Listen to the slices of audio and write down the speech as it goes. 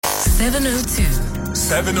702.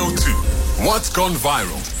 702. What's gone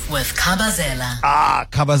viral? With Kabazela.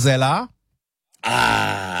 Kabazela.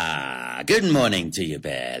 Good morning to you,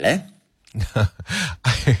 Belle.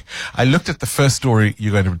 I looked at the first story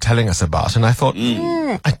you're going to be telling us about, and I thought,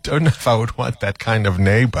 I don't know if I would want that kind of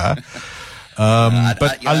neighbor.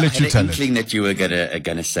 But I'll let you tell it. I had an inkling that you were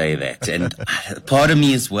gonna say that, and part of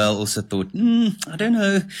me as well also thought, I don't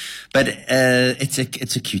know, but it's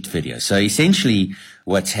a cute video. So essentially,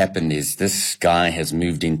 what's happened is this guy has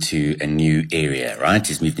moved into a new area, right?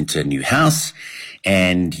 He's moved into a new house,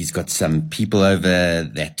 and he's got some people over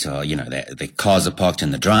that are, their cars are parked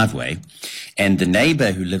in the driveway, and the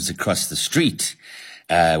neighbor who lives across the street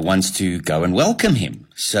wants to go and welcome him.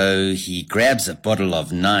 So he grabs a bottle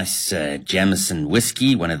of nice Jameson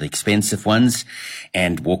whiskey, one of the expensive ones,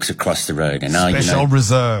 and walks across the road. And now, Special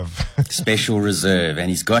reserve. Special reserve. And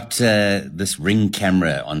he's got this Ring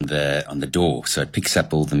camera on the door, so it picks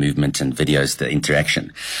up all the movement and videos the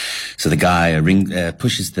interaction. So the guy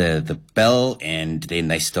pushes the bell, and then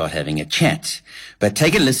they start having a chat. But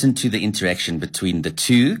take a listen to the interaction between the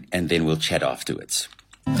two, and then we'll chat afterwards.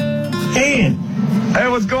 Ian! Hey,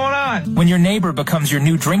 what's going on? When your neighbor becomes your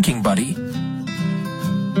new drinking buddy.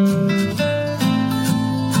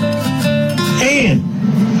 Ian!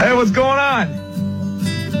 Hey, what's going on?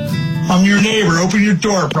 I'm your neighbor. Open your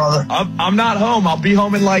door, brother. I'm not home. I'll be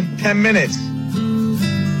home in like 10 minutes.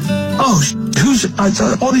 Oh,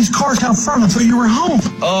 all these cars out front. I thought you were home.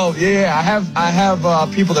 Oh, yeah. I have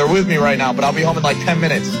people that are with me right now, but I'll be home in like 10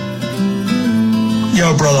 minutes.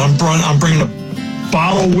 Yo, brother, I'm bringing a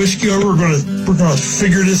bottle of whiskey over. We're gonna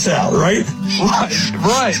figure this out, right?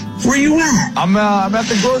 Right. Where you at? I'm at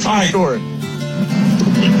the grocery store.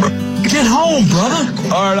 Get home, brother.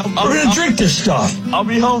 All right, we're gonna drink this stuff. I'll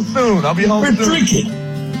be home soon. We're drinking.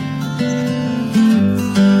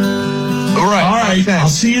 All right. I'll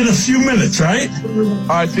see you in a few minutes, right?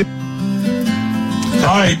 All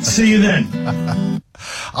right. See you then.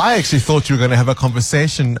 I actually thought you were going to have a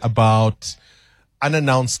conversation about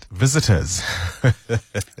unannounced visitors.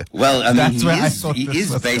 Well, I mean, he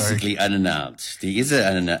is basically unannounced. He is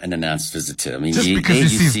an unannounced visitor. I mean, just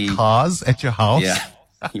because he sees cars at your house. Yeah,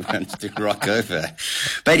 he wants to rock over.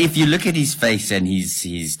 But if you look at his face and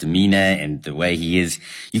his demeanor and the way he is,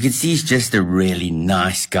 you can see he's just a really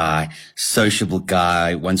nice guy, sociable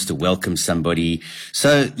guy, wants to welcome somebody.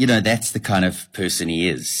 So, that's the kind of person he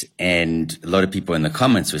is. And a lot of people in the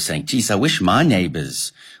comments were saying, geez, I wish my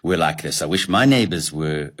neighbors were like this. I wish my neighbors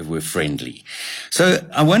were friendly. So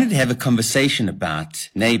I wanted to have a conversation about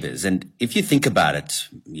neighbors. And if you think about it,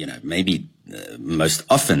 maybe most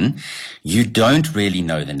often you don't really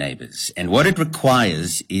know the neighbors. And what it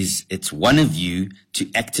requires is it's one of you to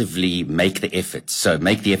actively make the effort. So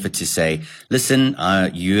make the effort to say, listen,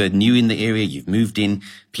 you're new in the area, you've moved in,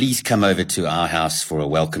 please come over to our house for a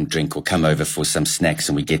welcome drink or come over for some snacks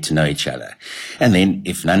and we get to know each other. And then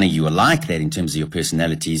if none of you are like that in terms of your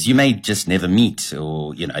personalities, you may just never meet,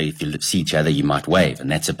 or, if you see each other, you might wave, and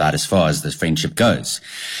that's about as far as the friendship goes.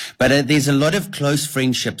 But there's a lot of close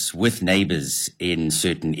friendships with neighbors in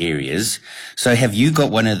certain areas. So have you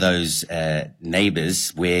got one of those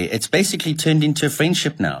neighbors where it's basically turned into a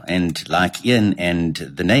friendship now? And like Ian and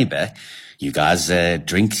the neighbor, you guys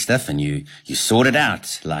drink stuff and you sort it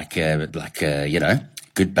out like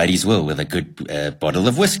good buddies will with a good bottle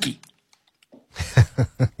of whiskey.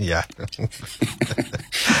 Yeah.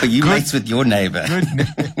 Are you mates with your neighbor?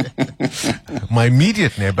 My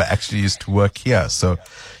immediate neighbor actually used to work here, so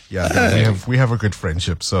yeah, we have a good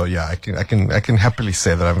friendship. So yeah, I can happily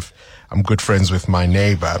say that I'm good friends with my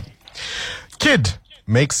neighbor. Kid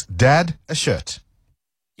makes dad a shirt.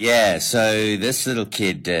 Yeah, so this little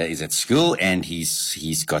kid is at school, and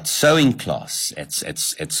he's got sewing class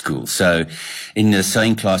at school. So in the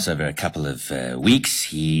sewing class over a couple of weeks,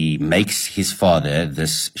 he makes his father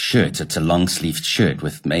this shirt. It's a long-sleeved shirt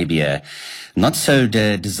with maybe a not so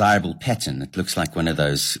desirable pattern. It looks like one of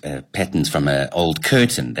those patterns from an old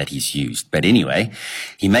curtain that he's used. But anyway,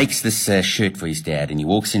 he makes this shirt for his dad, and he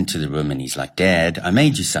walks into the room and he's like, "Dad, I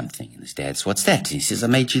made you something." And his dad's, "What's that?" And he says, "I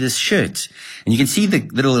made you this shirt." And you can see the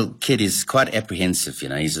little kid is quite apprehensive.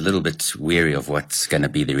 He's a little bit wary of what's going to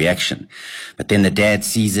be the reaction. But then the dad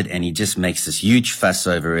sees it and he just makes this huge fuss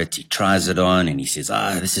over it. He tries it on and he says,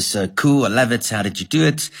 "This is so cool. I love it. How did you do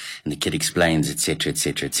it?" And the kid explains, etc.,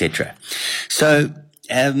 etc., etc. So,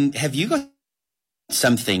 have you got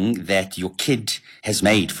something that your kid has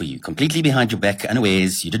made for you, completely behind your back,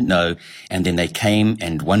 unawares, you didn't know, and then they came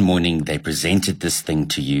and one morning they presented this thing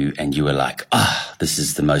to you and you were like, this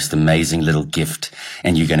is the most amazing little gift,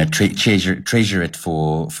 and you're going to treasure it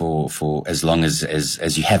for as long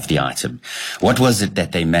as you have the item. What was it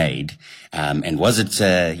that they made? And was it,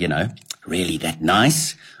 really that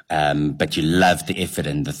nice? But you loved the effort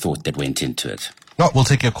and the thought that went into it. We'll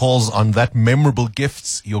take your calls on that memorable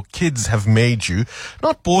gifts your kids have made you,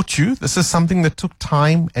 not bought you. This is something that took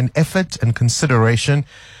time and effort and consideration,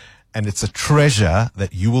 and it's a treasure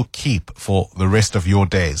that you will keep for the rest of your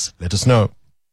days. Let us know.